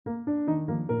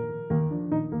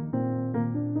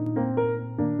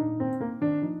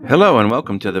Hello and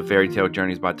welcome to the Fairy Tale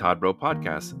Journeys by Todd Bro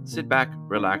podcast. Sit back,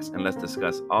 relax, and let's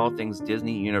discuss all things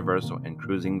Disney, Universal, and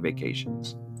cruising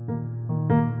vacations.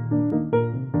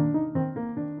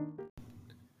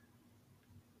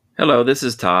 Hello, this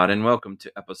is Todd, and welcome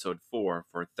to episode 4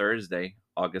 for Thursday,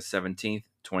 August 17th,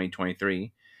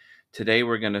 2023. Today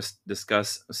we're going to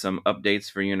discuss some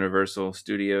updates for Universal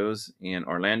Studios in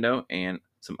Orlando and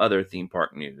some other theme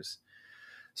park news.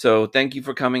 So thank you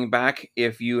for coming back.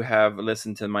 If you have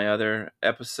listened to my other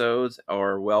episodes,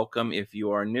 or welcome if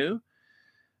you are new.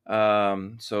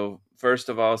 So first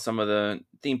of all, some of the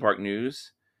theme park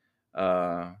news.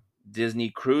 Disney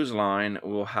Cruise Line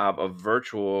will have a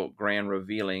virtual grand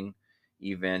revealing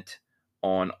event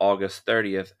on August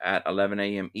 30th at 11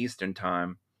 a.m. Eastern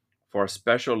Time for a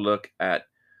special look at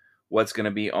what's going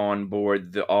to be on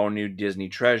board the all-new Disney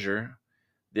Treasure.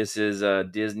 This is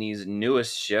Disney's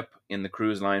newest ship in the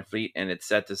cruise line fleet, and it's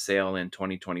set to sail in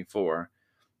 2024.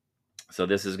 So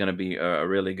this is going to be a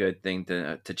really good thing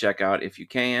to check out if you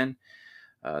can.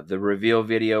 The reveal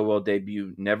video will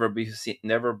debut never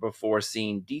before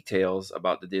seen details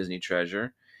about the Disney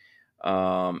Treasure.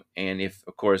 And if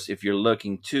you're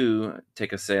looking to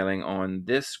take a sailing on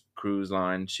this cruise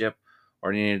line ship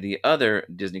or any of the other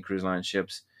Disney Cruise Line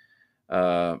ships,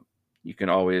 you can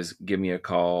always give me a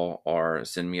call or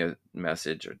send me a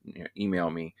message or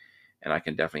email me, and I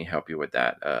can definitely help you with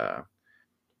that.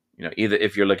 Either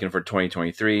if you're looking for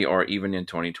 2023 or even in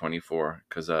 2024,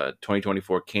 because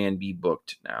 2024 can be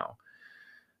booked now.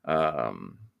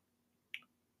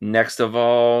 Next of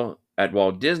all, at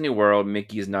Walt Disney World,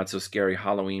 Mickey's Not So Scary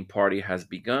Halloween Party has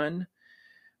begun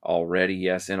already,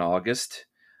 yes, in August.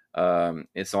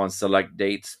 It's on select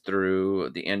dates through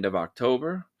the end of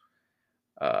October.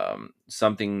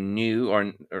 Something new,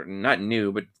 or not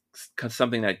new, but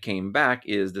something that came back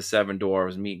is the Seven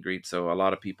Dwarfs meet and greet. So a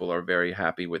lot of people are very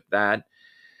happy with that.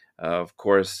 Of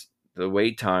course, the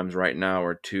wait times right now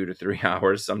are 2 to 3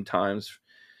 hours sometimes.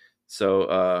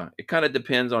 So it kind of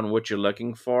depends on what you're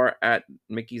looking for at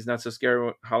Mickey's Not So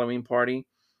Scary Halloween Party.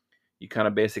 You kind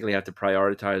of basically have to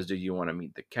prioritize. Do you want to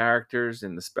meet the characters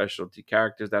and the specialty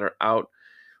characters that are out?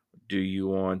 Do you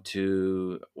want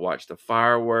to watch the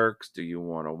fireworks? Do you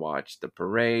want to watch the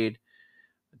parade?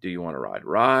 Do you want to ride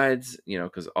rides?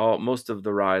 Because most of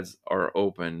the rides are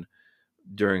open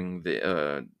during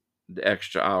the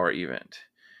extra hour event.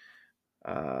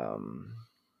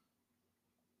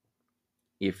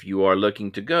 If you are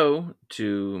looking to go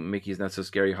to Mickey's Not So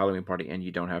Scary Halloween Party and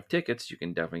you don't have tickets, you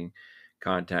can definitely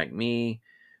contact me.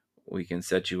 We can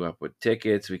set you up with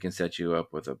tickets. We can set you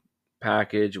up with a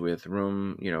package with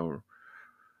room,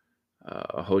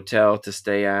 a hotel to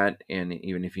stay at, and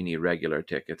even if you need regular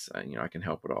tickets, I can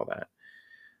help with all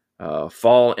that.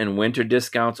 Fall and winter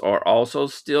discounts are also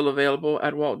still available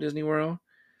at Walt Disney World,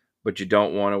 but you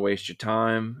don't want to waste your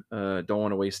time. Don't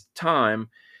want to waste time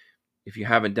if you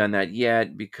haven't done that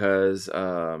yet, because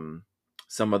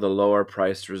some of the lower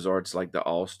priced resorts like the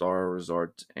All-Star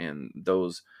Resort and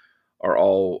those are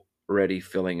already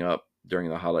filling up during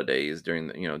the holidays, during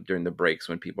the breaks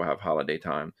when people have holiday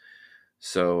time.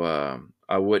 So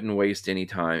I wouldn't waste any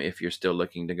time if you're still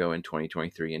looking to go in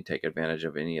 2023 and take advantage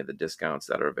of any of the discounts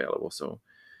that are available. So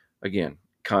again,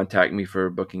 contact me for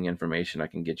booking information. I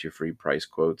can get you free price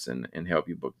quotes and help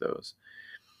you book those.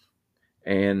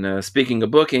 And speaking of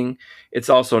booking, it's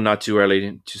also not too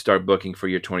early to start booking for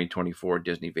your 2024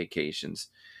 Disney vacations,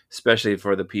 especially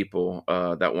for the people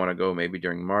that want to go maybe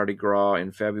during Mardi Gras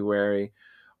in February,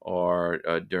 or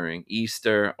during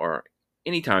Easter, or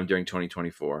anytime during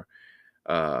 2024.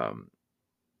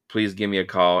 Please give me a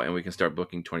call and we can start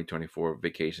booking 2024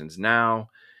 vacations now.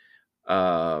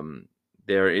 I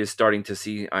am starting to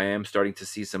see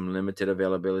some limited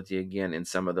availability again in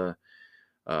some of the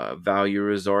value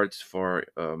resorts for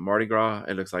Mardi Gras.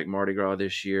 It looks like Mardi Gras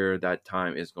this year, that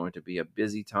time is going to be a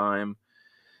busy time,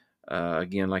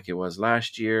 again, like it was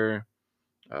last year.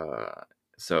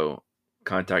 So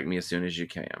contact me as soon as you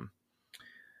can.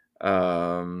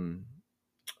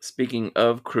 Speaking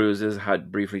of cruises, I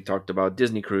had briefly talked about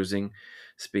Disney cruising.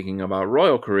 Speaking about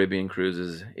Royal Caribbean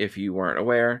cruises, if you weren't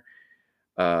aware,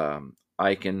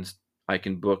 I can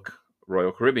book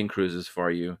Royal Caribbean cruises for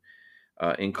you,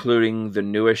 including the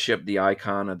newest ship, the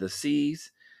Icon of the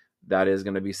Seas, that is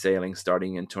going to be sailing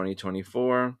starting in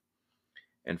 2024.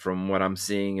 And from what I'm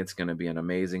seeing, it's going to be an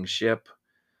amazing ship.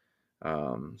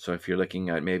 So if you're looking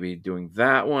at maybe doing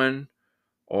that one,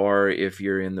 or if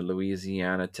you're in the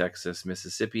Louisiana, Texas,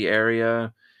 Mississippi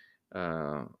area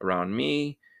around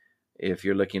me, if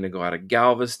you're looking to go out of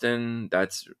Galveston,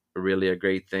 that's really a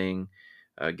great thing.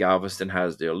 Galveston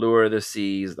has the Allure of the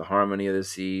Seas, the Harmony of the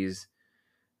Seas.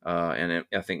 I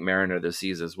think Mariner of the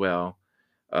Seas as well.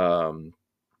 Um,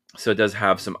 so it does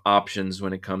have some options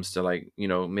when it comes to, like,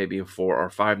 maybe a 4 or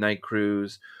 5 night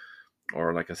cruise,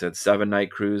 or like I said, 7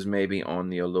 night cruise maybe on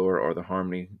the Allure or the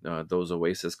Harmony. Those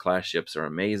Oasis class ships are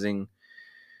amazing.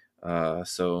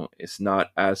 So it's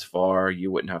not as far.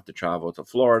 You wouldn't have to travel to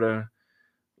Florida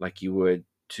like you would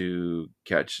to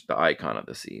catch the Icon of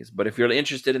the Seas. But if you're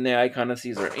interested in the Icon of the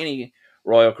Seas or any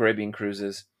Royal Caribbean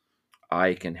cruises,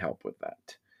 I can help with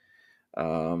that.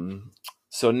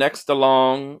 So next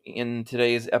along in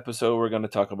today's episode, we're going to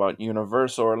talk about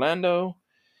Universal Orlando.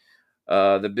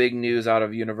 The big news out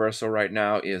of Universal right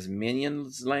now is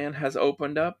Minions Land has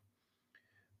opened up,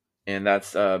 and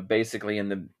that's basically in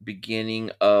the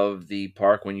beginning of the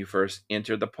park. When you first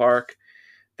enter the park,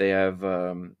 they have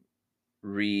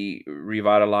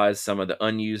revitalized some of the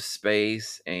unused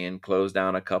space and closed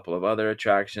down a couple of other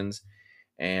attractions,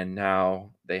 and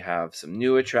now they have some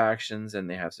new attractions and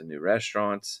they have some new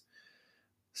restaurants.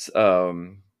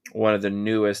 Um, One of the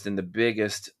newest and the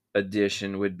biggest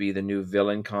addition would be the new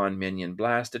Villain Con Minion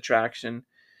Blast attraction,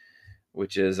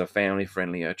 which is a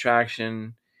family-friendly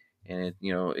attraction. And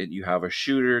you have a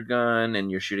shooter gun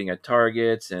and you're shooting at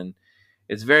targets, and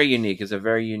it's very unique. It's a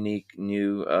very unique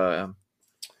new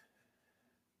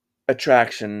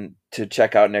attraction to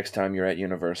check out next time you're at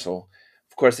Universal.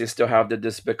 Of course, they still have the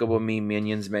Despicable Me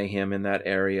Minions Mayhem in that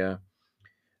area,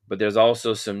 but there's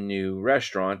also some new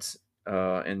restaurants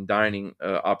and dining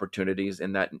opportunities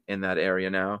in that area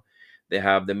now. They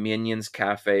have the Minions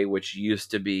Cafe, which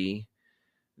used to be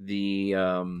the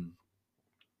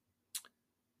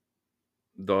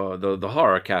the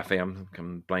horror cafe. I'm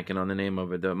blanking on the name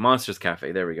of it. The Monsters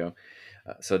Cafe. There we go.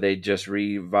 So they just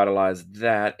revitalized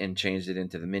that and changed it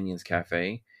into the Minions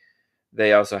Cafe.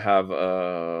 They also have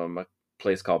a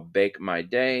place called Bake My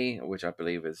Day, which I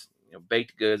believe is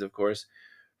baked goods, of course.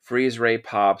 Freeze Ray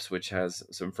Pops, which has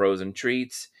some frozen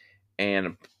treats,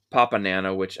 and Papa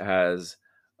Nana, which has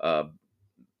uh,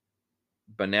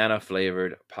 banana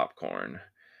flavored popcorn.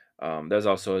 There's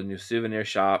also a new souvenir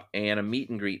shop and a meet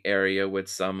and greet area with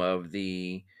some of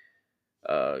the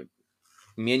uh,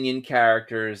 Minion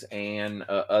characters and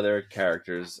other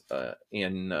characters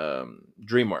in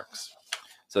DreamWorks.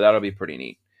 So that'll be pretty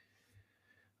neat.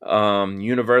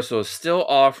 Universal is still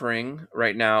offering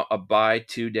right now a buy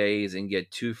 2 days and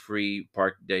get 2 free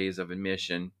park days of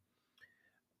admission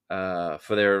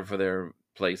for their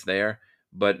place there.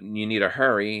 But you need to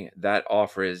hurry. That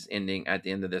offer is ending at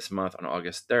the end of this month on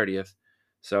August 30th.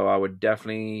 So I would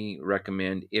definitely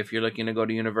recommend, if you're looking to go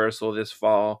to Universal this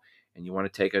fall and you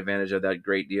want to take advantage of that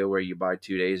great deal where you buy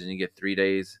 2 days and you get 3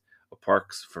 days of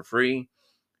parks for free,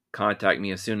 contact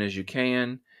me as soon as you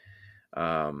can.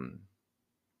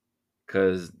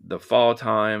 Because the fall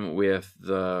time with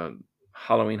the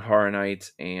Halloween Horror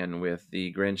Nights and with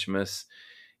the Grinchmas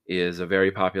is a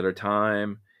very popular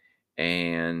time,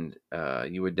 and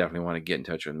you would definitely want to get in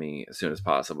touch with me as soon as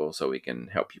possible so we can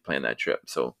help you plan that trip.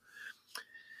 So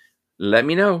let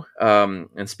me know.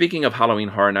 And speaking of Halloween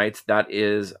Horror Nights, that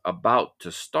is about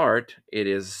to start. It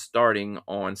is starting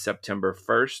on September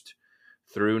 1st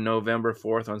through November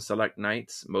 4th on select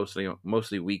nights,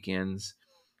 mostly weekends.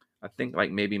 I think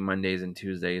like maybe Mondays and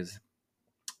Tuesdays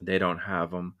they don't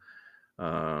have them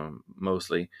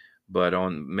mostly, but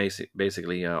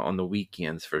basically on the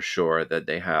weekends for sure that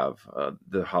they have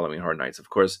the Halloween Horror Nights.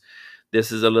 Of course,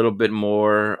 this is a little bit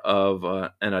more of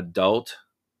an adult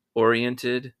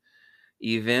oriented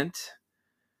event.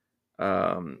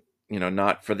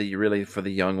 Not for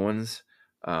the young ones,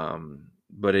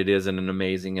 but it is an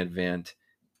amazing event.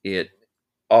 It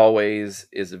always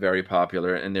is very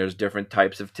popular, and there's different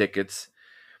types of tickets.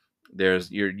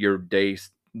 There's your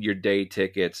day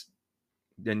tickets.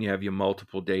 Then you have your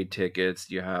multiple day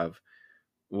tickets. You have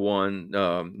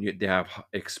they have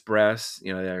express, they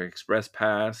have express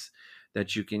pass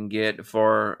that you can get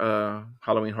for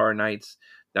Halloween Horror Nights.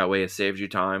 That way, it saves you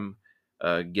time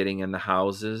getting in the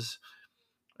houses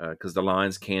because the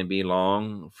lines can be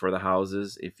long for the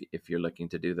houses if you're looking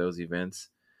to do those events.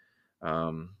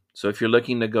 So if you're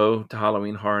looking to go to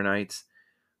Halloween Horror Nights,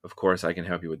 of course, I can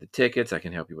help you with the tickets. I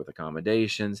can help you with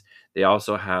accommodations. They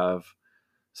also have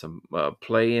some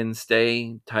play and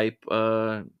stay type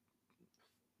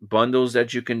bundles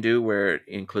that you can do where it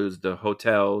includes the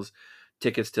hotels,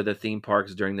 tickets to the theme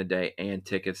parks during the day, and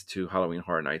tickets to Halloween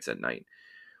Horror Nights at night.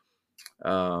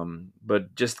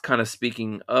 But just kind of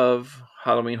speaking of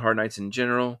Halloween Horror Nights in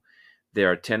general,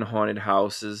 there are 10 haunted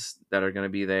houses that are going to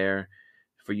be there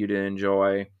for you to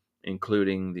enjoy,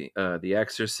 including the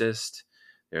Exorcist.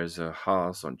 There's a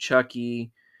house on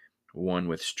Chucky, one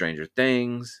with Stranger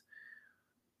Things,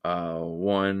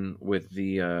 one with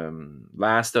the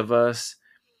Last of Us,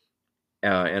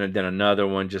 and then another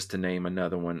one, just to name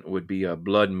another one, would be a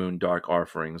Blood Moon Dark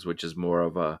Offerings, which is more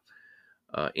of a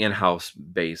in-house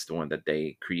based one that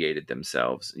they created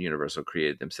themselves. Universal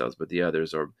created themselves, but the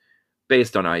others are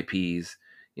based on IPs.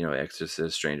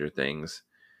 Exorcist, Stranger Things.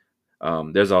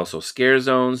 There's also scare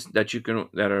zones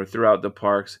that are throughout the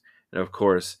parks, and of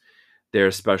course,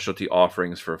 there's specialty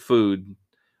offerings for food,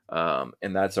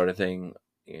 and that sort of thing.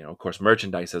 Of course,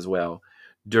 merchandise as well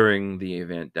during the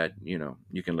event that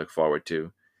you can look forward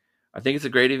to. I think it's a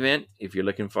great event. If you're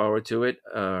looking forward to it,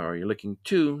 or you're looking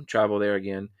to travel there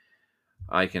again,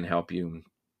 I can help you.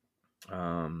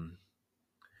 Um,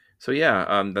 so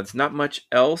yeah, that's not much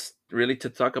else really to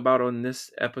talk about on this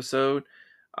episode.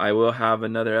 I will have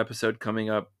another episode coming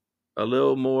up a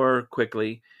little more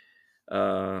quickly.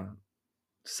 Uh,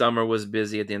 Summer was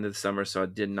busy at the end of the summer, so I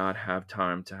did not have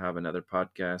time to have another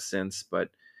podcast since. But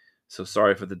so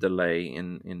sorry for the delay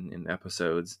in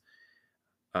episodes.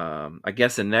 I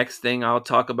guess the next thing I'll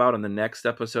talk about in the next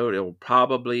episode, it will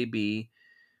probably be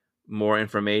more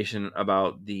information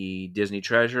about the Disney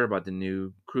Treasure, about the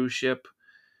new cruise ship.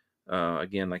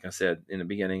 Again, like I said in the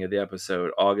beginning of the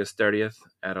episode, August 30th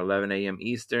at 11 a.m.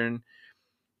 Eastern,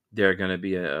 they're going to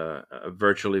be a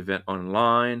virtual event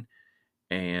online,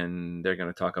 and they're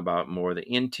going to talk about more of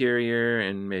the interior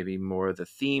and maybe more of the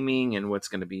theming and what's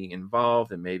going to be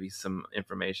involved, and maybe some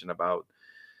information about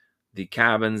the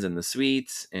cabins and the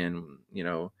suites. And,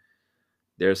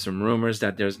 there's some rumors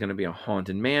that there's going to be a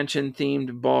Haunted Mansion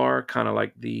themed bar, kind of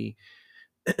like the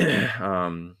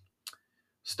um,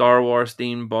 Star Wars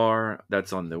themed bar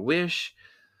that's on the Wish.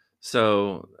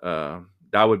 So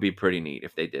that would be pretty neat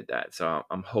if they did that. So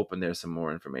I'm hoping there's some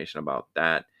more information about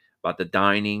that, about the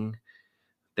dining,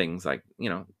 things like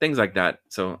that.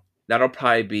 So that'll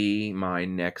probably be my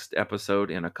next episode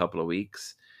in a couple of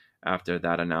weeks after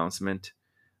that announcement.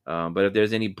 But if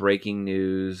there's any breaking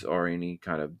news or any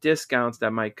kind of discounts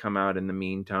that might come out in the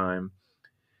meantime,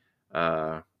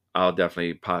 uh, I'll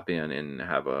definitely pop in and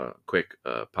have a quick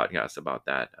podcast about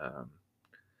that.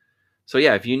 So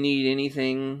yeah, if you need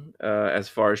anything as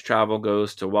far as travel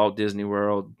goes to Walt Disney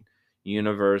World,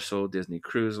 Universal, Disney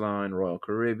Cruise Line, Royal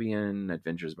Caribbean,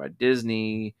 Adventures by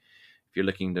Disney, if you're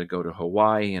looking to go to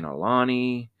Hawaii and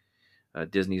Aulani,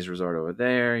 Disney's resort over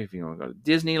there, if you want to go to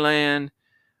Disneyland,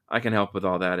 I can help with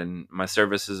all that, and my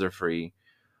services are free.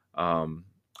 Um,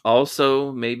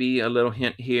 Also, maybe a little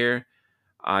hint here,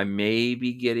 I may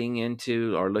be getting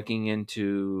into or looking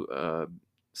into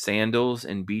Sandals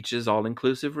and Beaches all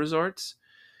inclusive resorts.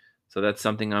 So that's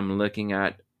something I'm looking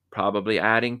at probably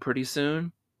adding pretty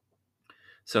soon.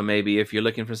 So maybe if you're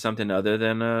looking for something other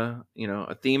than a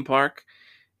theme park,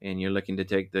 and you're looking to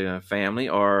take the family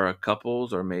or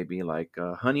couples, or maybe like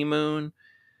a honeymoon,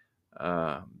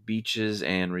 beaches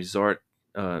and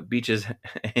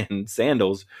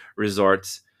sandals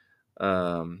resorts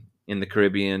in the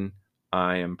Caribbean,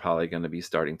 I am probably going to be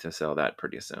starting to sell that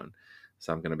pretty soon.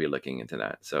 So I'm going to be looking into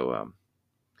that. So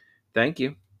thank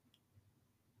you.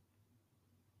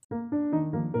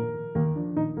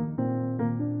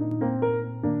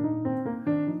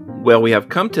 Well, we have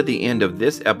come to the end of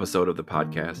this episode of the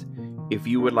podcast. If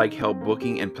you would like help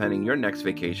booking and planning your next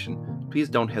vacation, please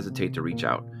don't hesitate to reach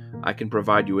out. I can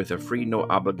provide you with a free, no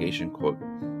obligation quote.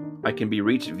 I can be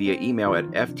reached via email at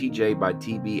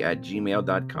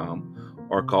ftjbytb@gmail.com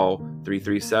or call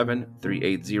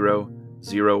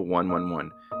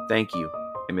 337-380-0111. Thank you,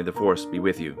 and may the force be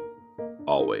with you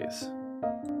always.